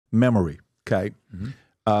Memory, okay?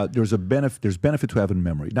 There's benefit to having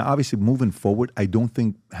memory. Now, obviously, moving forward, I don't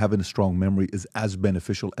think having a strong memory is as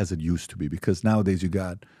beneficial as it used to be, because nowadays you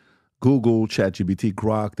got Google, ChatGPT,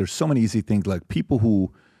 Grok. There's so many easy things. Like people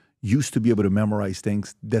who used to be able to memorize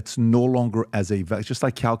things, that's no longer as a value. Just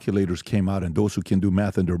like calculators came out, and those who can do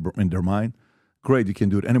math in their mind, great, you can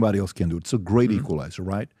do it. Anybody else can do it. It's a great equalizer,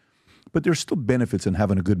 right? But there's still benefits in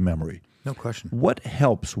having a good memory. No question. What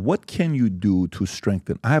helps? What can you do to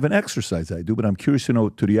strengthen? I have an exercise I do, but I'm curious to know,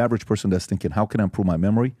 to the average person that's thinking, how can I improve my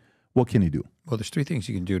memory? What can you do? Well, there's three things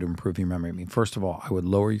you can do to improve your memory. I mean, first of all, I would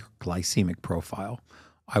lower your glycemic profile.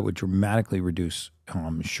 I would dramatically reduce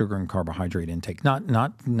sugar and carbohydrate intake. Not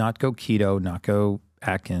go keto, not go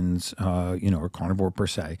Atkins, or carnivore per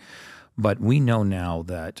se. But we know now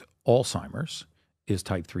that Alzheimer's is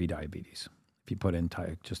type 3 diabetes. If you put in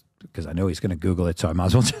type, just because I know he's going to Google it, so I might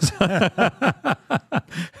as well just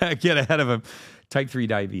get ahead of him. Type 3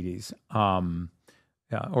 diabetes, or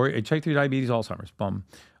type 3 diabetes, Alzheimer's.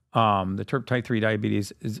 The term type 3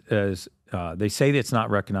 diabetes is they say that it's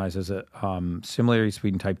not recognized as a similarities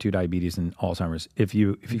between type 2 diabetes and Alzheimer's. If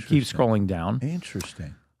you keep scrolling down,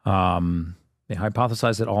 interesting. They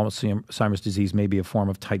hypothesize that Alzheimer's disease may be a form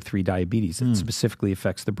of type 3 diabetes that specifically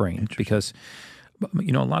affects the brain, because a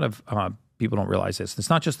lot of people don't realize this. It's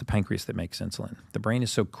not just the pancreas that makes insulin. The brain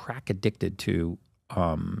is so crack addicted to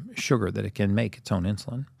sugar that it can make its own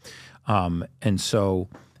insulin. And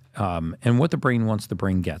what the brain wants, the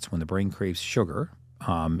brain gets. When the brain craves sugar,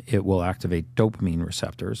 it will activate dopamine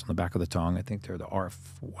receptors on the back of the tongue. I think they're the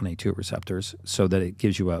RF1A2 receptors, so that it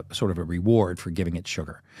gives you a sort of a reward for giving it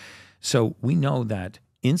sugar. So we know that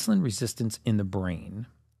insulin resistance in the brain,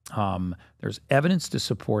 there's evidence to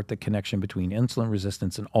support the connection between insulin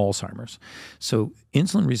resistance and Alzheimer's. So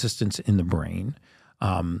insulin resistance in the brain,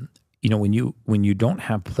 when you don't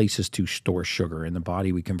have places to store sugar in the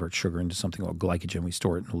body, we convert sugar into something called glycogen. We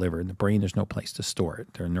store it in the liver. In the brain, there's no place to store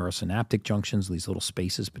it. There are neurosynaptic junctions, these little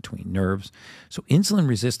spaces between nerves. So insulin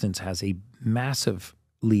resistance has a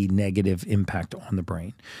massively negative impact on the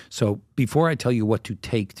brain. So before I tell you what to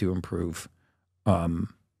take to improve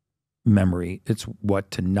memory, it's what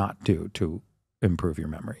to not do to improve your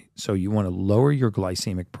memory. So you want to lower your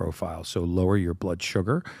glycemic profile, so lower your blood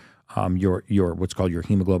sugar. Your what's called your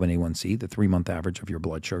hemoglobin A1C, the 3-month average of your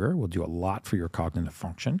blood sugar, will do a lot for your cognitive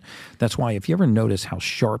function. That's why if you ever notice how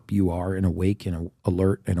sharp you are and awake and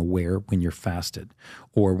alert and aware when you're fasted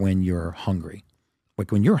or when you're hungry.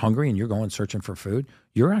 Like when you're hungry and you're going searching for food,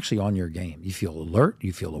 you're actually on your game. You feel alert,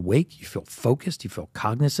 you feel awake, you feel focused, you feel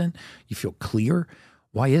cognizant, you feel clear.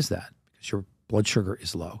 Why is that? Because your blood sugar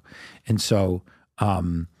is low. And so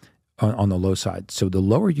on the low side. So the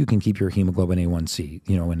lower you can keep your hemoglobin A1C,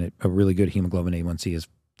 and a really good hemoglobin A1C is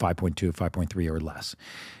 5.2, 5.3 or less.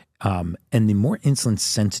 And the more insulin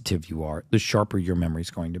sensitive you are, the sharper your memory is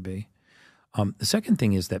going to be. The second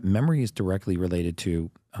thing is that memory is directly related to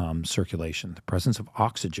circulation. The presence of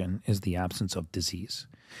oxygen is the absence of disease.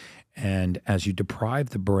 And as you deprive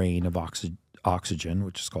the brain of oxygen,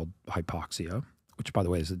 which is called hypoxia, which, by the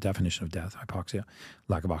way, is the definition of death, hypoxia,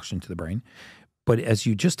 lack of oxygen to the brain. But as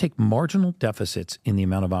you just take marginal deficits in the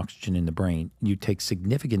amount of oxygen in the brain, you take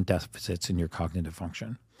significant deficits in your cognitive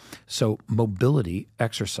function. So mobility,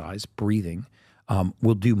 exercise, breathing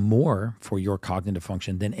will do more for your cognitive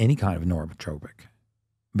function than any kind of neurotropic,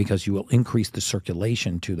 because you will increase the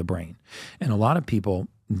circulation to the brain. And a lot of people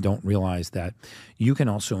don't realize that you can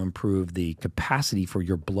also improve the capacity for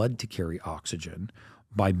your blood to carry oxygen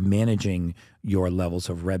by managing your levels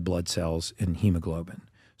of red blood cells and hemoglobin.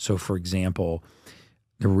 So, for example,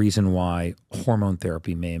 the reason why hormone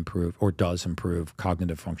therapy may improve or does improve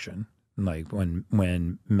cognitive function, like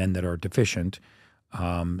when men that are deficient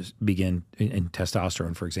begin in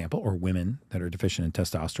testosterone, for example, or women that are deficient in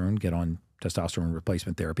testosterone get on testosterone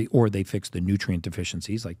replacement therapy, or they fix the nutrient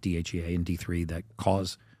deficiencies like DHEA and D3 that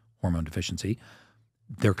cause hormone deficiency,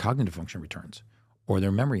 their cognitive function returns, or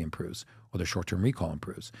their memory improves, or their short-term recall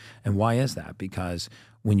improves. And why is that? Because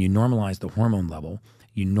when you normalize the hormone level,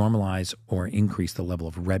 you normalize or increase the level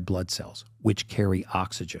of red blood cells, which carry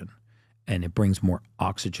oxygen, and it brings more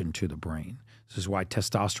oxygen to the brain. This is why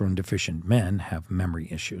testosterone deficient men have memory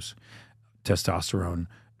issues.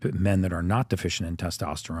 Men that are not deficient in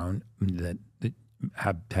testosterone that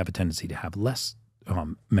have a tendency to have less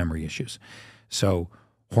memory issues. So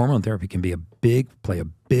hormone therapy can play a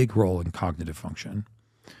big role in cognitive function.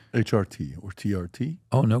 HRT or TRT?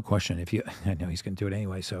 Oh, no question. I know he's going to do it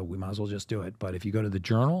anyway, so we might as well just do it. But if you go to the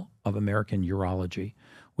Journal of American Urology,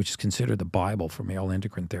 which is considered the Bible for male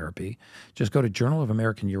endocrine therapy, just go to Journal of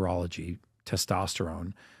American Urology,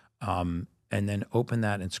 testosterone, and then open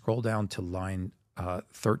that and scroll down to line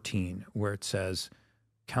 13, where it says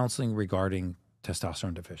counseling regarding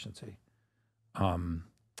testosterone deficiency.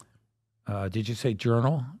 Did you say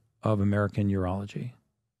Journal of American Urology?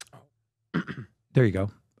 There you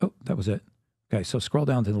go. Oh, that was it. Okay, so scroll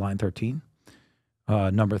down to line 13,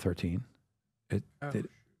 number 13.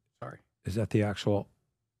 Sorry. Is that the actual?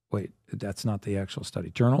 Wait, that's not the actual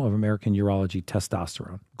study. Journal of American Urology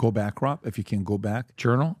Testosterone. Go back, Rob, if you can go back.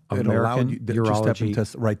 Journal of It'll allow American you to Urology. step in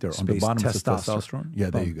test right there on the space bottom. It says testosterone. testosterone. Yeah,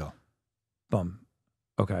 there Boom. you go. Boom.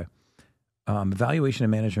 Okay. Evaluation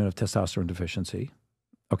and management of testosterone deficiency.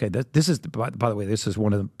 Okay, this is, by the way, this is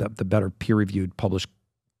one of the better peer-reviewed published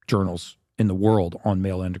journals in the world on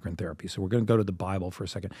male endocrine therapy. So we're going to go to the Bible for a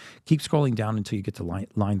second. Keep scrolling down until you get to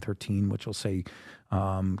line 13, which will say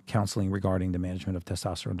counseling regarding the management of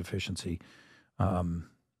testosterone deficiency.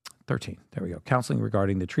 13, there we go. Counseling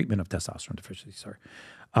regarding the treatment of testosterone deficiency, sorry.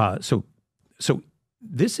 So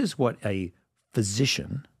this is what a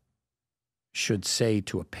physician should say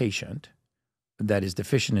to a patient that is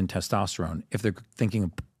deficient in testosterone if they're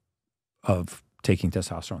thinking of taking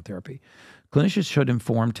testosterone therapy. Clinicians should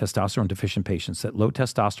inform testosterone deficient patients that low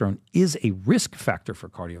testosterone is a risk factor for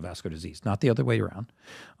cardiovascular disease, not the other way around.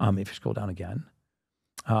 If you scroll down again,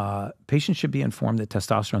 patients should be informed that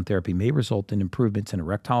testosterone therapy may result in improvements in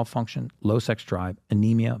erectile function, low sex drive,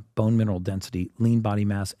 anemia, bone mineral density, lean body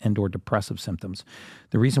mass, and/or depressive symptoms.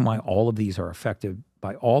 The reason why all of these are affected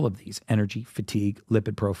by all of these, energy, fatigue,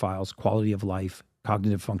 lipid profiles, quality of life,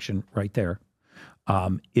 cognitive function, right there,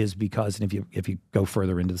 is because, and if you go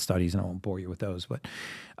further into the studies, and I won't bore you with those, but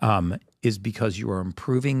is because you are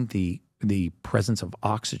improving the presence of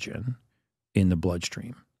oxygen in the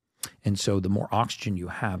bloodstream. And so the more oxygen you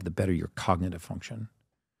have, the better your cognitive function.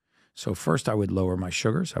 So first I would lower my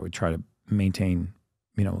sugars. I would try to maintain,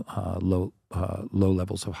 low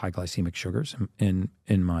levels of high glycemic sugars in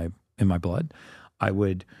my blood. I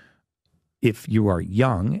would, if you are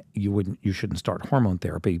young, you shouldn't start hormone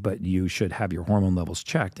therapy, but you should have your hormone levels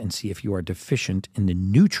checked and see if you are deficient in the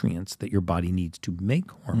nutrients that your body needs to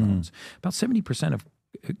make hormones. About 70% of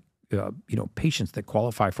patients that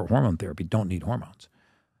qualify for hormone therapy don't need hormones.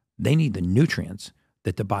 They need the nutrients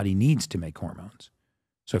that the body needs to make hormones.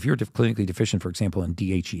 So if you're clinically deficient, for example, in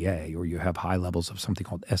DHEA, or you have high levels of something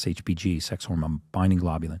called SHBG, sex hormone binding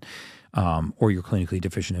globulin, or you're clinically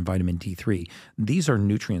deficient in vitamin D3, these are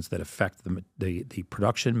nutrients that affect the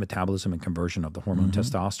production, metabolism, and conversion of the hormone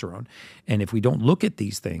testosterone. And if we don't look at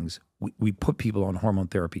these things, we put people on hormone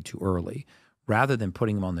therapy too early, rather than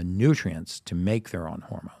putting them on the nutrients to make their own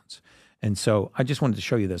hormones. And so I just wanted to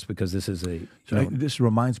show you this because this is this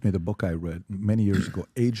reminds me of the book I read many years ago,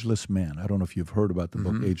 Ageless Man. I don't know if you've heard about the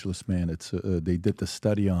book Ageless Man. It's they did the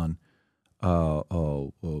study on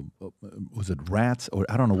was it rats, or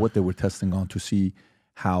I don't know what they were testing on, to see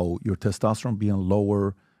how your testosterone being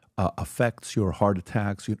lower affects your heart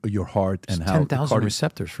attacks, your heart, and how 10,000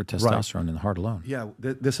 receptors for testosterone in the heart alone. Yeah,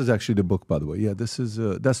 this is actually the book, by the way. Yeah, this is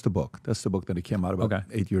that's the book. That's the book that it came out about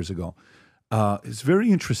 8 years ago. It's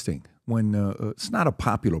very interesting. When it's not a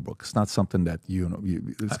popular book, it's not something that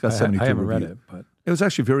it's got 72 I haven't reviews. read it, but it was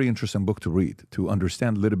actually a very interesting book to read, to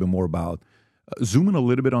understand a little bit more about. Zoom in a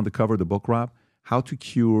little bit on the cover of the book, Rob. How to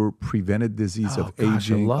cure prevented disease of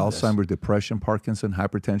aging, Alzheimer's, depression, Parkinson,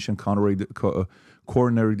 hypertension,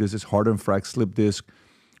 coronary disease, heart infarct, slip disc,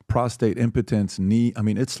 prostate, impotence, knee. I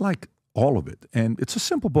mean, it's like all of it, and it's a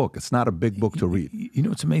simple book. It's not a big book to read. You know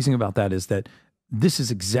what's amazing about that is that this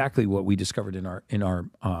is exactly what we discovered in our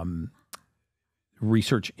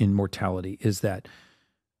research in mortality, is that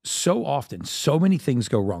so often, so many things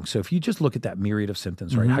go wrong. So if you just look at that myriad of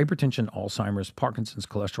symptoms, right? Hypertension, Alzheimer's, Parkinson's,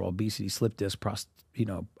 cholesterol, obesity, slip disc,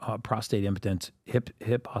 prostate impotence, hip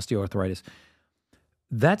osteoarthritis,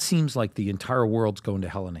 that seems like the entire world's going to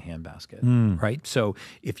hell in a handbasket, right? So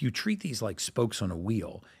if you treat these like spokes on a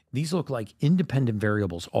wheel, these look like independent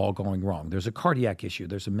variables all going wrong. There's a cardiac issue,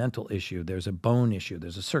 there's a mental issue, there's a bone issue,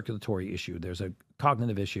 there's a circulatory issue, there's a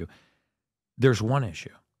cognitive issue. There's one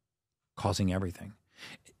issue causing everything.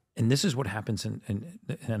 And this is what happens,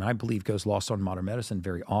 and I believe goes lost on modern medicine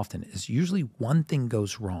very often, is usually one thing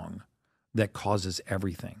goes wrong that causes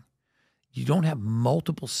everything. You don't have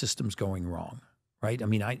multiple systems going wrong, right? I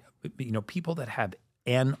mean, people that have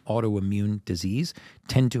an autoimmune disease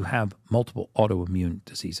tend to have multiple autoimmune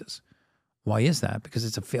diseases. Why is that? Because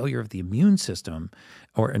it's a failure of the immune system,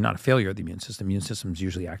 or not a failure of the immune system. Immune system is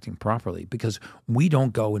usually acting properly because we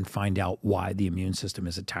don't go and find out why the immune system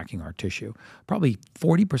is attacking our tissue. Probably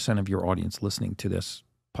 40% of your audience listening to this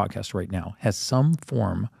podcast right now has some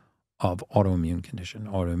form of autoimmune condition,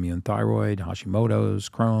 autoimmune thyroid, Hashimoto's,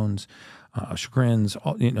 Crohn's, Sjogren's,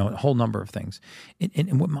 a whole number of things.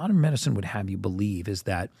 And what modern medicine would have you believe is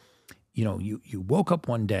that, you woke up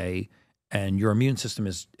one day and your immune system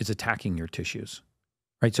is attacking your tissues,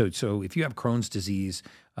 right? So if you have Crohn's disease,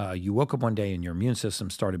 you woke up one day and your immune system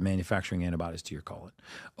started manufacturing antibodies to your colon.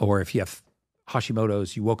 Or if you have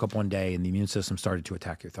Hashimoto's, you woke up one day and the immune system started to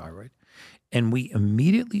attack your thyroid. And we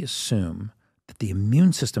immediately assume that the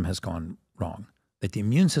immune system has gone wrong, that the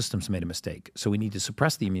immune system's made a mistake. So we need to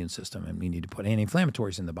suppress the immune system and we need to put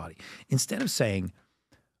anti-inflammatories in the body. Instead of saying,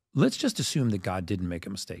 let's just assume that God didn't make a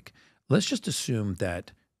mistake. Let's just assume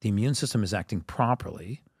that the immune system is acting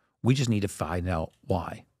properly. We just need to find out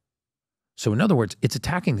why. So in other words, it's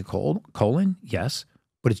attacking the colon, yes,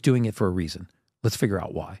 but it's doing it for a reason. Let's figure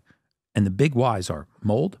out why. And the big whys are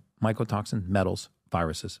mold, mycotoxin, metals,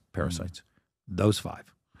 viruses, parasites. Those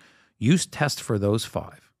 5. You test for those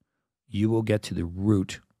 5. You will get to the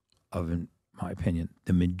root of, in my opinion,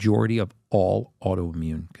 the majority of all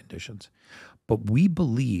autoimmune conditions. But we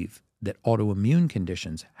believe that autoimmune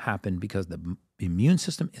conditions happen because the immune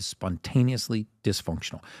system is spontaneously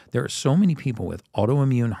dysfunctional. There are so many people with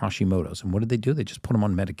autoimmune Hashimoto's, and what do? They just put them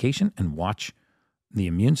on medication and watch the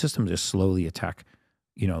immune system just slowly attack,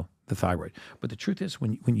 the thyroid. But the truth is,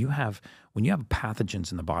 when you have pathogens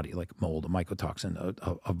in the body like mold, a mycotoxin,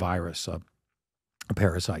 a virus, a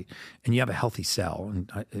parasite, and you have a healthy cell,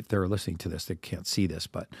 and if they're listening to this, they can't see this,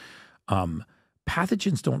 but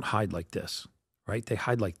pathogens don't hide like this, right? They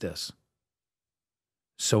hide like this.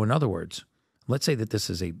 So in other words, let's say that this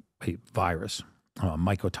is a virus, a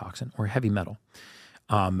mycotoxin, or heavy metal,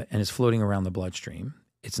 and it's floating around the bloodstream.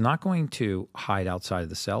 It's not going to hide outside of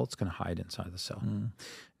the cell. It's going to hide inside of the cell.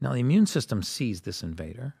 Now, the immune system sees this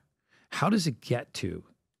invader. How does it get to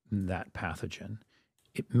that pathogen?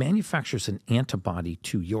 It manufactures an antibody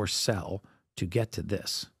to your cell to get to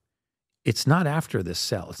this. It's not after this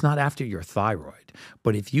cell. It's not after your thyroid.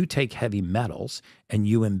 But if you take heavy metals and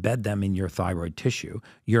you embed them in your thyroid tissue,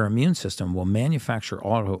 your immune system will manufacture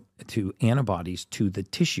antibodies to the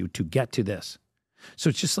tissue to get to this. So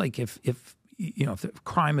it's just like if the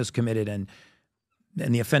crime is committed and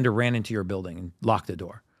the offender ran into your building and locked the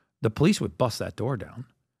door, the police would bust that door down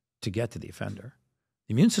to get to the offender.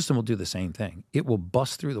 The immune system will do the same thing. It will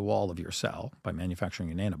bust through the wall of your cell by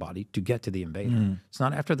manufacturing an antibody to get to the invader. It's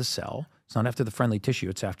not after the cell. It's not after the friendly tissue.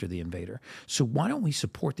 It's after the invader. So why don't we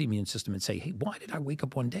support the immune system and say, hey, why did I wake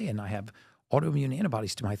up one day and I have autoimmune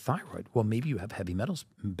antibodies to my thyroid? Well, maybe you have heavy metals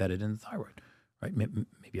embedded in the thyroid, right? Maybe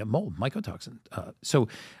you have mold, mycotoxin. So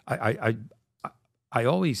I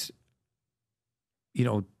always,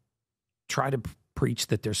 try to preach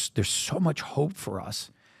that there's so much hope for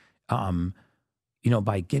us,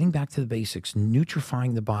 by getting back to the basics,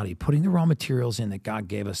 nutrifying the body, putting the raw materials in that God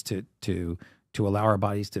gave us to allow our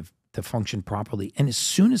bodies to function properly. And as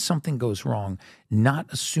soon as something goes wrong, not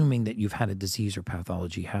assuming that you've had a disease or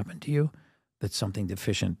pathology happen to you, that something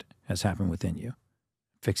deficient has happened within you.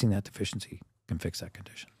 Fixing that deficiency can fix that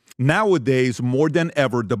condition. Nowadays, more than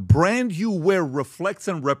ever, the brand you wear reflects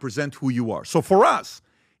and represents who you are. So for us,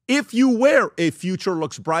 if you wear a Future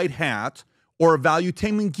Looks Bright hat or a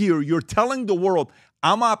Valuetainment gear, you're telling the world,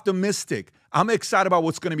 I'm optimistic. I'm excited about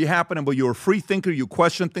what's going to be happening, but you're a free thinker. You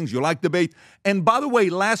question things. You like debate. And by the way,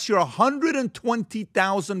 last year,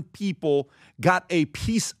 120,000 people got a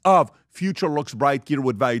piece of Future Looks Bright gear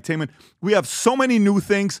with Valuetainment. We have so many new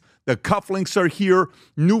things. The cufflinks are here.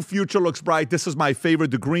 New Future Looks Bright. This is my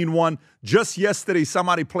favorite, the green one. Just yesterday,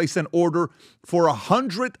 somebody placed an order for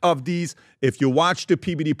 100 of these. If you watch the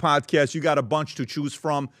PBD podcast, you got a bunch to choose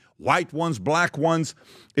from. White ones, black ones.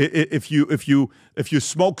 If you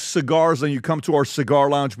smoke cigars and you come to our cigar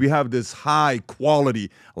lounge, we have this high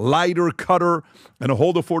quality lighter cutter and a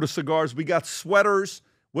holder for the cigars. We got sweaters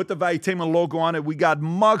with the Valuetainment logo on it. We got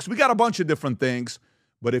mugs. We got a bunch of different things.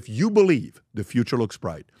 But if you believe the future looks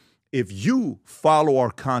bright, if you follow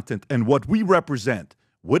our content and what we represent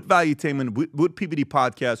with Valuetainment, with PBD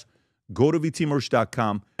Podcast, go to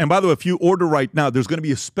vtmerch.com. And by the way, if you order right now, there's going to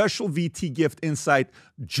be a special VT gift inside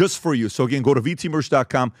just for you. So again, go to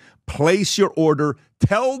vtmerch.com, place your order,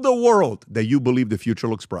 tell the world that you believe the future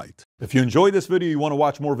looks bright. If you enjoyed this video, you want to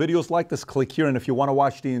watch more videos like this, click here. And if you want to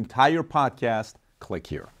watch the entire podcast, click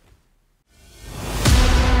here.